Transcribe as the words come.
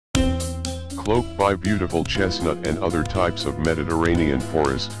Cloaked by beautiful chestnut and other types of Mediterranean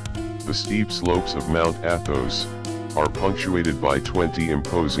forest, the steep slopes of Mount Athos are punctuated by 20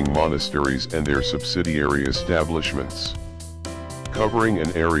 imposing monasteries and their subsidiary establishments. Covering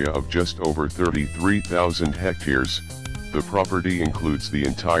an area of just over 33,000 hectares, the property includes the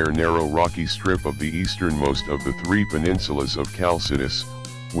entire narrow rocky strip of the easternmost of the three peninsulas of Chalcidice,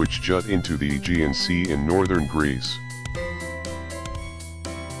 which jut into the Aegean Sea in northern Greece.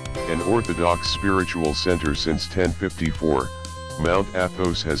 An Orthodox spiritual center since 1054, Mount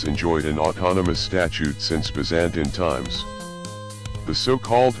Athos has enjoyed an autonomous statute since Byzantine times. The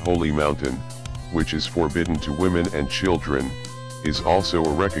so-called Holy Mountain, which is forbidden to women and children, is also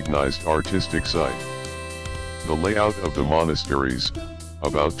a recognized artistic site. The layout of the monasteries,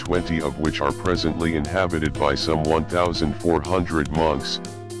 about 20 of which are presently inhabited by some 1,400 monks,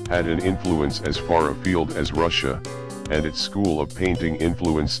 had an influence as far afield as Russia, and its school of painting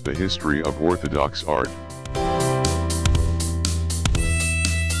influenced the history of Orthodox art.